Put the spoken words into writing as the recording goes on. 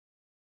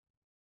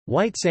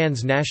White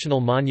Sands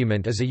National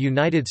Monument is a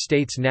United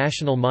States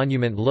national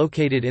monument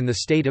located in the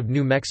state of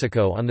New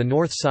Mexico on the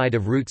north side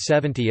of Route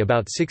 70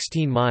 about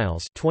 16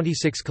 miles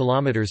 26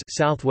 kilometers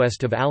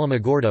southwest of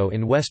Alamogordo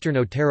in western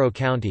Otero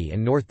County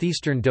and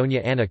northeastern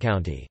Doña Ana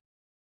County.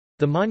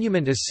 The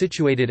monument is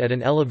situated at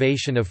an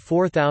elevation of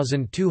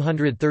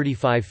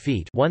 4,235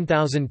 feet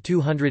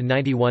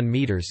 (1,291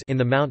 meters) in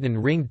the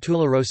mountain-ringed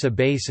Tularosa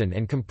Basin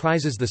and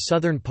comprises the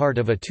southern part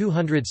of a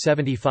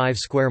 275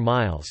 square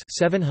miles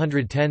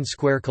 (710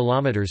 square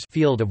kilometers)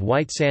 field of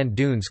white sand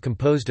dunes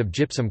composed of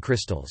gypsum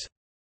crystals.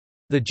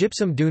 The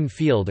gypsum dune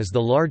field is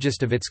the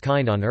largest of its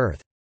kind on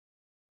Earth.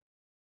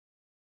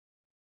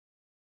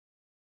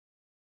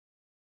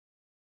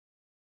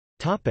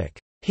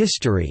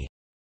 History.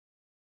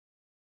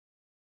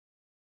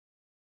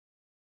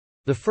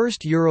 The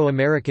first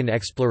Euro-American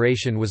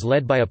exploration was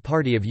led by a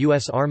party of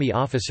U.S. Army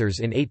officers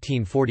in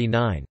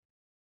 1849.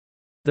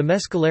 The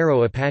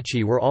Mescalero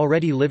Apache were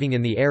already living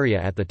in the area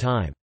at the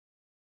time.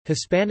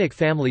 Hispanic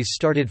families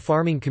started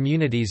farming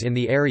communities in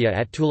the area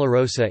at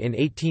Tularosa in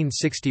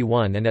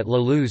 1861 and at La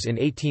Luz in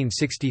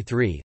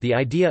 1863. The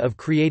idea of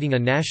creating a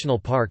national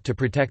park to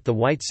protect the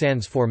White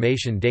Sands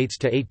Formation dates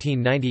to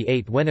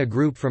 1898 when a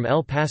group from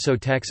El Paso,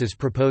 Texas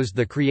proposed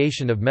the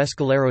creation of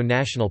Mescalero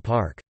National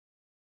Park.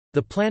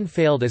 The plan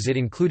failed as it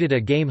included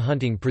a game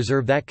hunting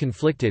preserve that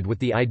conflicted with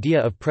the idea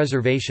of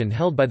preservation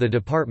held by the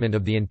Department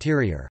of the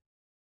Interior.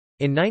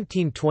 In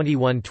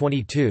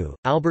 1921–22,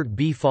 Albert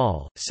B.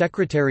 Fall,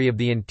 Secretary of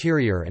the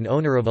Interior and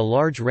owner of a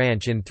large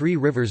ranch in Three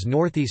Rivers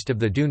northeast of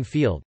the Dune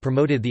Field,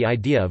 promoted the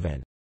idea of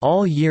an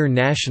all-year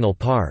national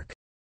park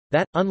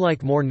that,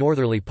 unlike more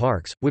northerly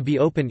parks, would be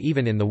open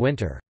even in the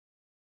winter.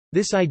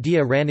 This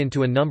idea ran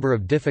into a number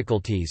of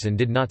difficulties and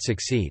did not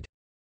succeed.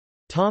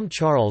 Tom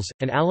Charles,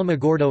 an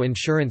Alamogordo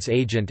insurance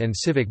agent and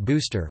civic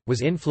booster,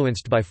 was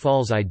influenced by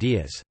Fall's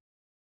ideas.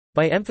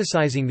 By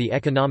emphasizing the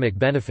economic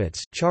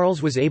benefits,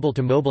 Charles was able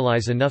to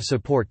mobilize enough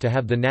support to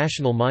have the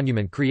national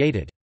monument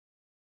created.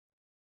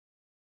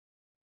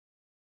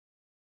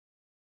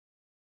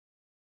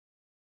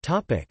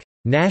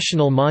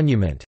 National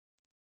monument.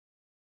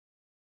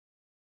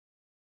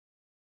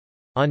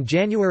 On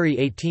January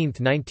 18,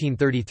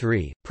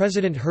 1933,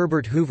 President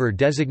Herbert Hoover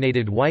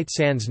designated White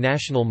Sands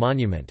National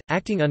Monument,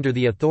 acting under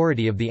the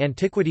authority of the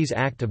Antiquities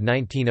Act of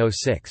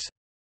 1906.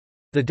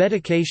 The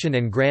dedication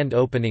and grand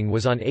opening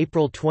was on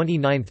April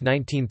 29,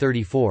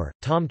 1934.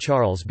 Tom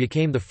Charles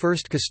became the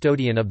first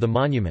custodian of the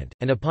monument,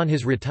 and upon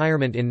his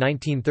retirement in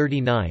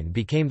 1939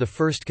 became the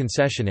first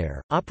concessionaire,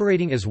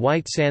 operating as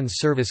White Sands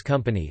Service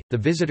Company, the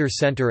visitor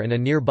center and a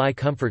nearby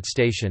comfort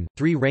station.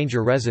 3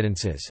 ranger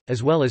residences,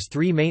 as well as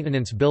 3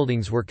 maintenance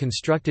buildings were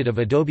constructed of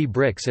adobe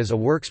bricks as a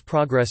works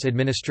progress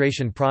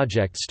administration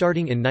project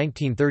starting in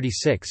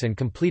 1936 and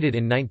completed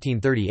in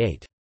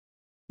 1938.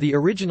 The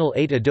original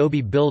 8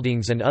 adobe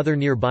buildings and other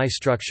nearby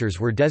structures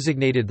were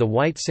designated the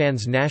White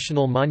Sands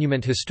National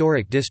Monument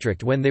Historic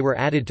District when they were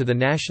added to the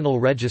National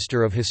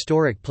Register of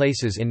Historic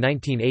Places in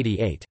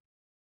 1988.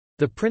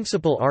 The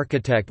principal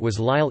architect was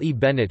Lyle E.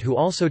 Bennett, who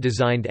also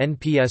designed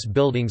NPS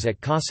buildings at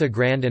Casa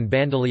Grande and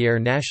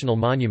Bandelier National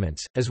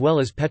Monuments, as well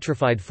as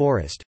Petrified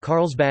Forest,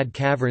 Carlsbad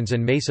Caverns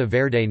and Mesa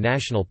Verde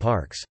National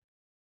Parks.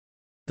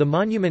 The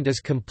monument is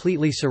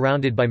completely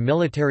surrounded by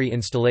military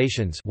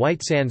installations,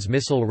 White Sands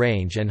Missile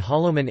Range and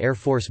Holloman Air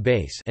Force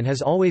Base, and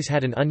has always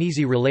had an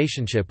uneasy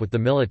relationship with the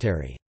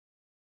military.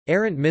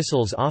 Errant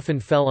missiles often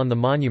fell on the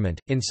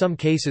monument, in some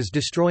cases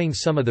destroying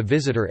some of the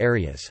visitor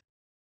areas.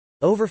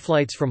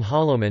 Overflights from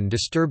Holloman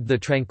disturbed the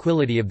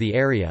tranquility of the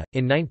area.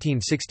 In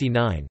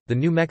 1969, the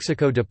New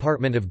Mexico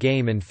Department of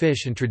Game and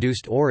Fish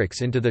introduced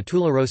oryx into the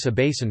Tularosa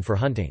Basin for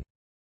hunting.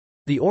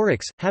 The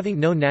oryx, having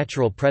no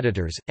natural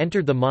predators,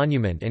 entered the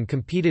monument and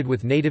competed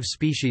with native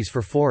species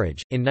for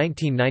forage. In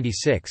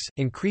 1996,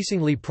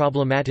 increasingly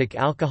problematic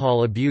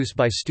alcohol abuse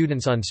by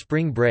students on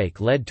spring break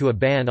led to a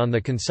ban on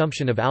the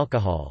consumption of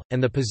alcohol,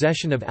 and the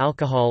possession of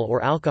alcohol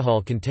or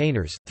alcohol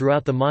containers,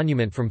 throughout the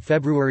monument from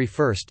February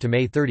 1 to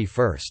May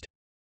 31.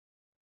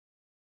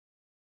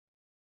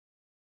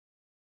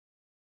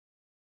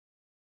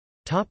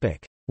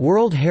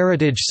 World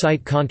Heritage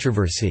Site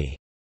controversy.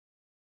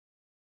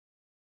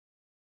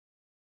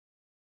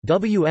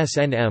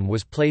 WSNM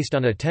was placed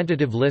on a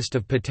tentative list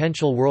of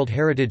potential World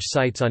Heritage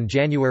Sites on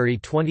January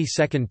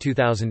 22,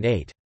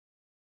 2008.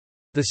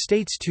 The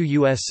state's 2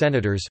 U.S.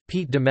 Senators,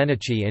 Pete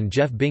Domenici and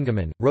Jeff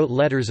Bingaman, wrote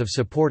letters of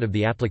support of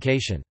the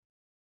application.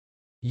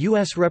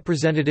 U.S.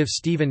 Representative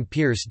Stephen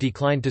Pierce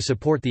declined to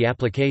support the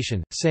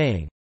application,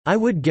 saying, "I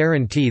would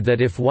guarantee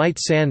that if White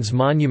Sands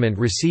Monument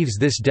receives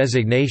this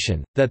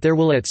designation, that there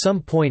will at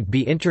some point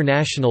be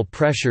international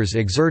pressures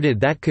exerted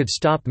that could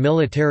stop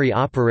military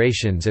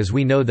operations as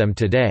we know them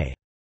today."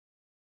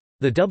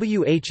 The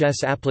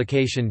WHS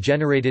application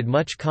generated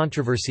much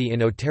controversy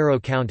in Otero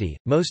County,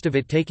 most of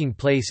it taking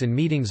place in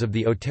meetings of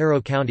the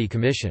Otero County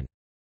Commission.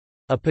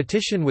 A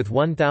petition with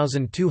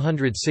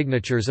 1,200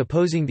 signatures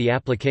opposing the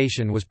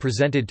application was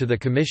presented to the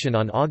Commission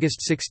on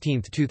August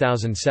 16,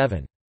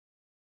 2007.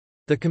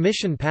 The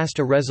Commission passed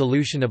a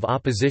resolution of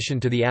opposition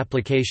to the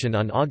application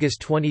on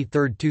August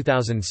 23,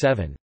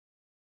 2007,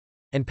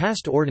 and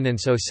passed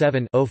Ordinance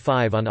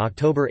 07-05 on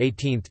October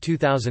 18,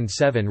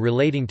 2007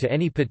 relating to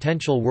any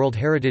potential World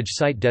Heritage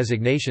Site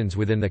designations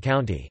within the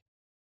county.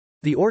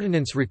 The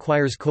ordinance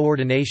requires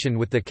coordination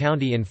with the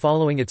county in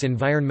following its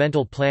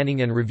environmental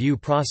planning and review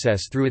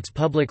process through its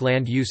Public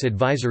Land Use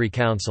Advisory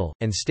Council,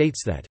 and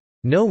states that,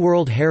 "No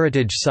World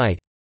Heritage Site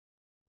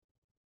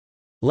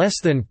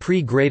less than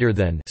pre-greater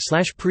than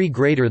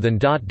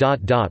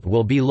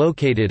will be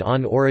located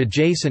on or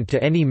adjacent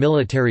to any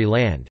military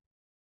land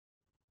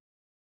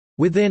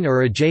within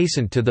or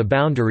adjacent to the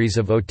boundaries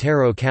of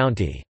Otero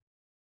County."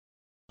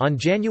 On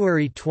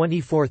January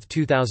 24,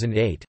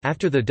 2008,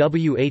 after the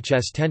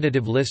WHS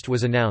tentative list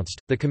was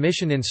announced, the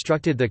Commission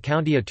instructed the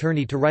county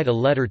attorney to write a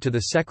letter to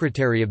the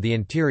Secretary of the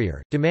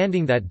Interior,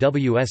 demanding that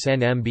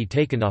WSNM be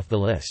taken off the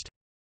list.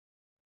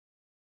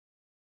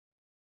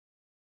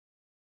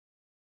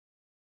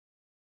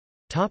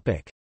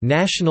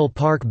 National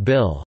Park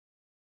Bill.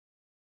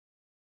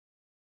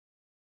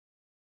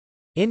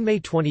 In May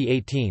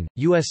 2018,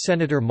 U.S.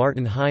 Senator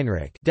Martin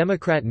Heinrich,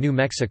 Democrat, New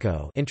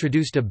Mexico,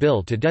 introduced a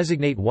bill to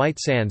designate White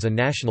Sands a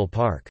national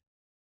park.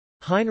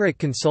 Heinrich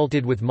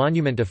consulted with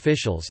monument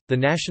officials, the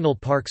National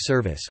Park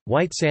Service,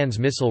 White Sands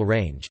Missile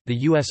Range, the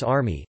U.S.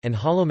 Army, and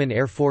Holloman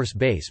Air Force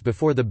Base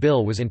before the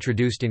bill was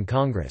introduced in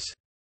Congress.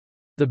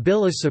 The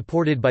bill is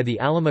supported by the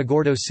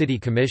Alamogordo City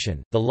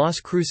Commission, the Las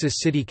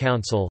Cruces City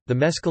Council, the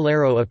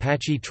Mescalero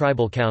Apache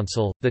Tribal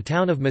Council, the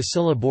Town of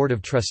Mesilla Board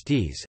of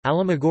Trustees,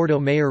 Alamogordo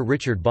Mayor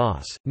Richard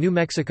Boss, New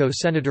Mexico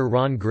Senator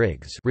Ron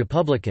Griggs,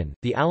 Republican,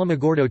 the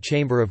Alamogordo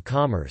Chamber of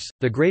Commerce,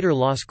 the Greater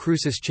Las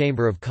Cruces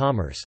Chamber of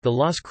Commerce, the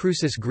Las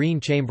Cruces Green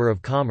Chamber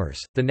of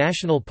Commerce, the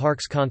National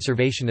Parks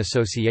Conservation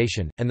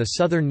Association, and the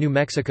Southern New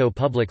Mexico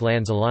Public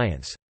Lands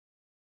Alliance.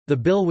 The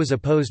bill was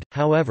opposed,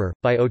 however,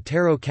 by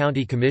Otero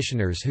County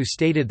commissioners who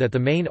stated that the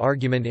main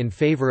argument in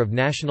favor of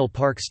national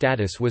park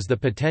status was the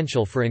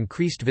potential for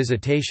increased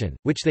visitation,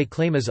 which they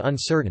claim is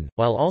uncertain,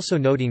 while also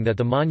noting that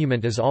the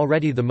monument is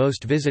already the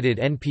most visited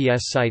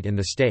NPS site in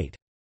the state.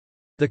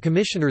 The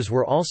commissioners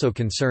were also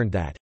concerned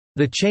that,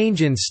 "The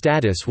change in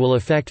status will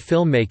affect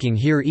filmmaking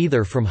here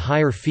either from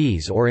higher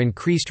fees or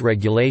increased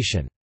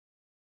regulation."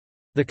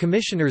 The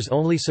commissioners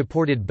only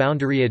supported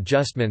boundary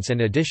adjustments and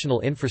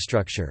additional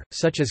infrastructure,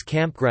 such as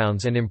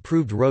campgrounds and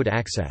improved road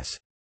access.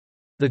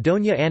 The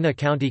Doña Ana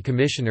County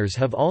commissioners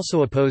have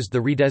also opposed the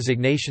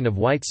redesignation of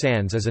White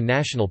Sands as a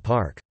national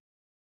park.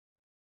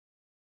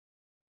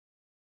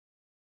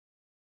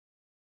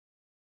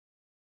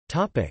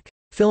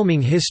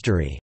 Filming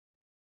history.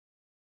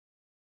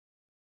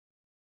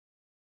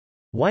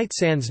 White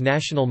Sands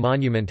National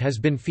Monument has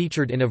been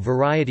featured in a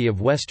variety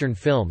of Western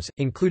films,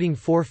 including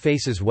Four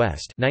Faces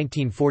West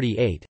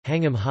 (1948),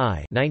 Hang 'Em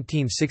High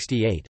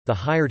 (1968), The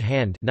Hired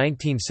Hand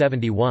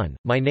 (1971),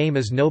 My Name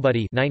Is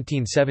Nobody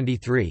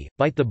 (1973),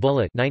 Bite the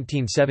Bullet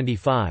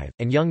 (1975),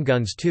 and Young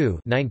Guns 2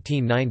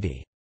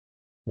 (1990).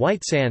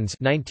 White Sands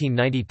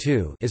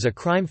 (1992) is a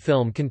crime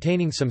film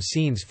containing some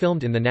scenes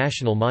filmed in the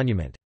National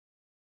Monument.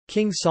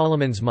 King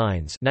Solomon's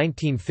Mines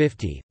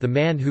 (1950), The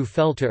Man Who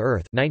Fell to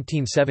Earth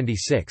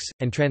 (1976),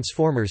 and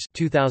Transformers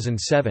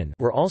 (2007)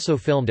 were also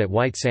filmed at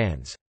White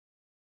Sands.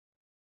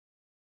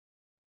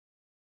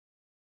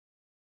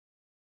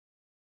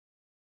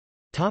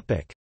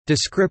 Topic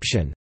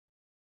description.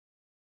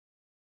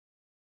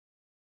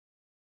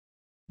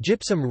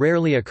 Gypsum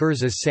rarely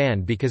occurs as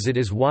sand because it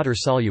is water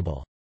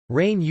soluble.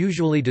 Rain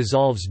usually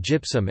dissolves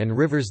gypsum and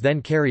rivers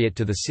then carry it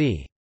to the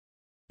sea.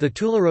 The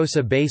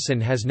Tularosa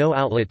Basin has no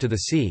outlet to the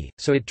sea,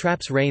 so it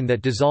traps rain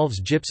that dissolves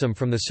gypsum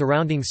from the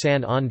surrounding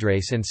San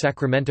Andres and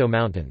Sacramento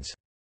Mountains.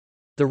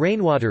 The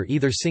rainwater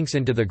either sinks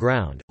into the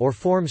ground, or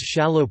forms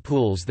shallow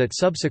pools that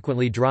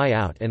subsequently dry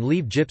out and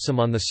leave gypsum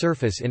on the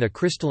surface in a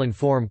crystalline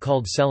form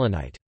called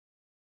selenite.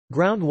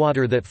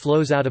 Groundwater that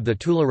flows out of the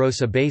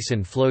Tularosa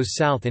Basin flows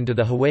south into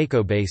the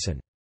Hueco Basin.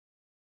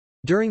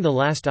 During the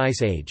last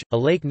ice age, a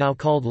lake now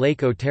called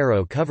Lake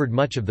Otero covered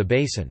much of the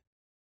basin.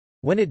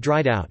 When it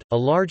dried out, a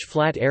large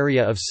flat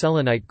area of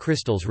selenite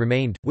crystals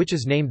remained, which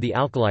is named the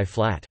Alkali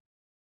Flat.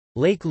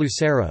 Lake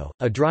Lucero,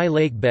 a dry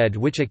lake bed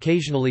which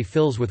occasionally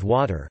fills with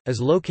water,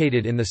 is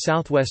located in the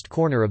southwest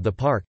corner of the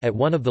park, at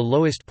one of the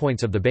lowest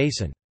points of the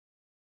basin.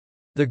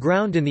 The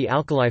ground in the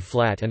Alkali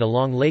Flat and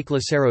along Lake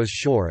Lucero's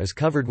shore is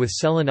covered with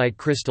selenite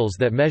crystals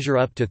that measure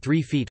up to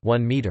 3 feet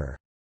 1 meter.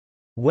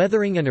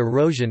 Weathering and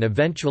erosion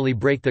eventually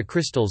break the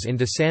crystals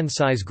into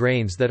sand-size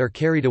grains that are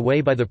carried away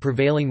by the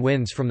prevailing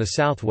winds from the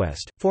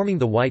southwest, forming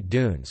the White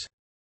Dunes.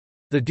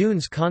 The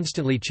dunes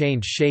constantly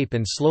change shape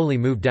and slowly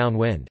move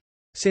downwind.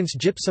 Since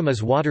gypsum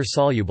is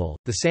water-soluble,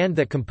 the sand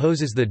that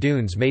composes the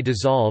dunes may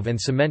dissolve and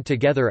cement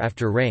together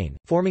after rain,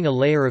 forming a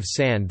layer of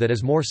sand that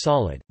is more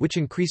solid, which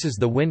increases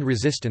the wind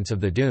resistance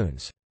of the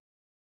dunes.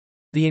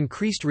 The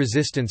increased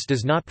resistance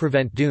does not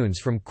prevent dunes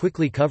from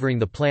quickly covering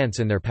the plants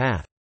in their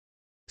path.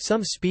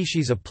 Some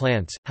species of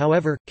plants,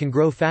 however, can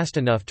grow fast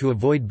enough to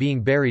avoid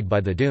being buried by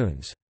the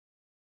dunes.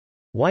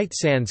 White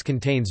Sands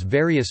contains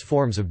various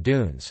forms of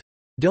dunes.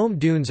 Dome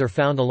dunes are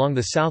found along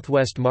the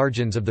southwest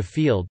margins of the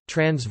field,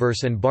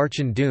 transverse and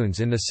Barchan dunes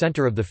in the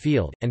center of the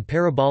field, and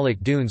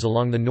parabolic dunes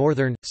along the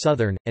northern,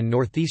 southern, and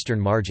northeastern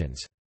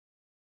margins.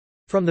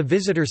 From the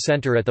visitor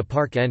center at the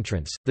park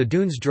entrance, the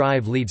Dunes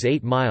Drive leads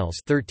 8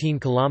 miles 13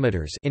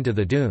 kilometers into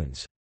the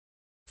dunes.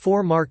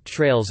 4 marked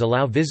trails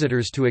allow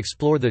visitors to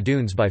explore the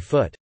dunes by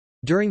foot.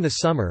 During the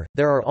summer,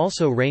 there are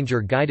also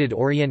ranger-guided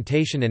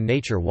orientation and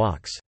nature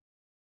walks.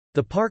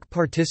 The park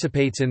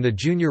participates in the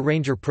Junior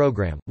Ranger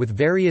program, with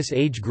various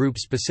age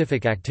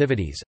group-specific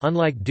activities.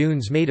 Unlike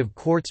dunes made of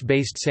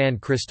quartz-based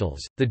sand crystals,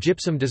 the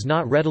gypsum does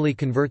not readily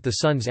convert the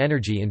sun's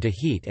energy into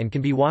heat and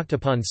can be walked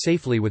upon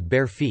safely with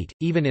bare feet,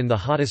 even in the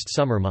hottest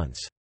summer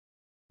months.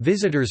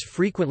 Visitors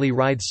frequently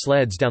ride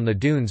sleds down the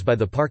dunes by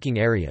the parking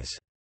areas.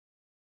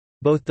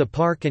 Both the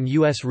park and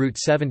U.S. Route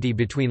 70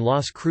 between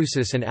Las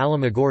Cruces and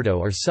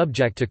Alamogordo are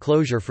subject to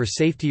closure for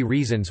safety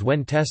reasons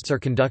when tests are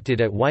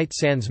conducted at White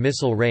Sands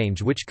Missile Range,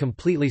 which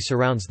completely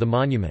surrounds the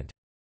monument.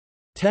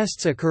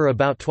 Tests occur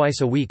about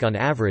twice a week on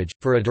average,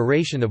 for a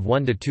duration of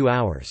 1 to 2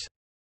 hours.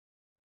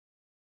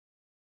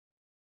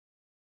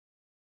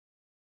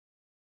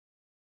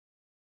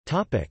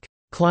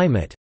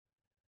 Climate.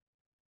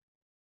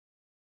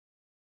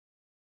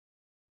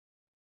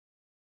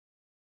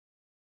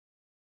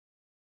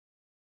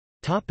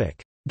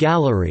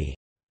 Gallery.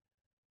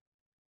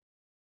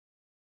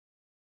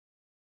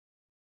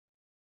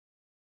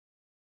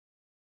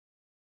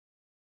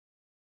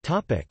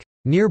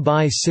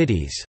 Nearby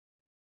cities.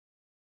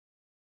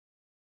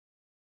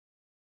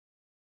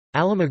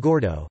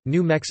 Alamogordo,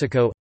 New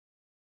Mexico.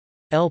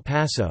 El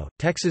Paso,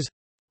 Texas.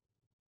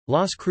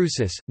 Las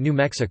Cruces, New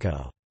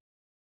Mexico.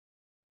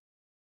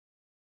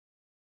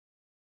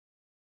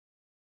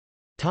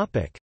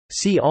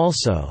 See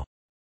also: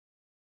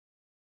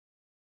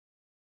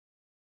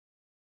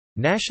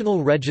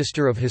 National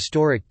Register of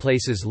Historic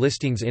Places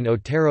listings in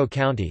Otero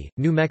County,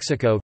 New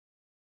Mexico.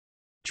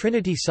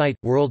 Trinity Site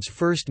 – world's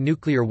first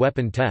nuclear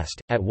weapon test,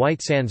 at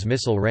White Sands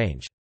Missile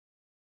Range.